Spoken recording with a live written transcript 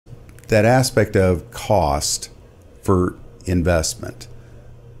that aspect of cost for investment,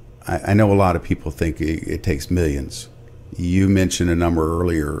 I know a lot of people think it takes millions. You mentioned a number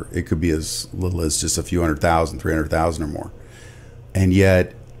earlier. It could be as little as just a few 100,000, 300,000 or more. And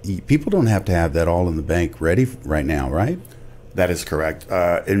yet, people don't have to have that all in the bank ready right now, right? That is correct.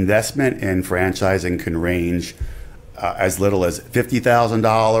 Investment in franchising can range as little as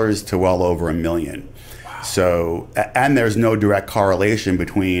 $50,000 to well over $1 million. Wow. So, and there's no direct correlation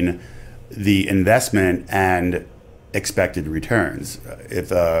between the investment and expected returns.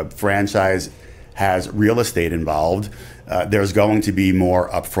 If a franchise has real estate involved, there's going to be more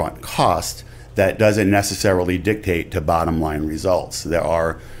upfront cost that doesn't necessarily dictate to bottom line results. There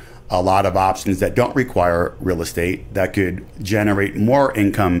are a lot of options that don't require real estate that could generate more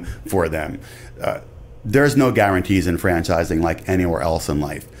income for them. There's no guarantees in franchising like anywhere else in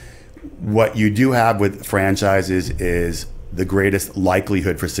life. What you do have with franchises is the greatest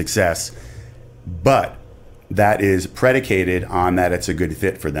likelihood for success, but that is predicated on that it's a good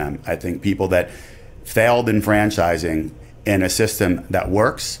fit for them. I think people that failed in franchising in a system that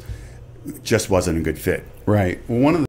works just wasn't a good fit. Right. Well, one of the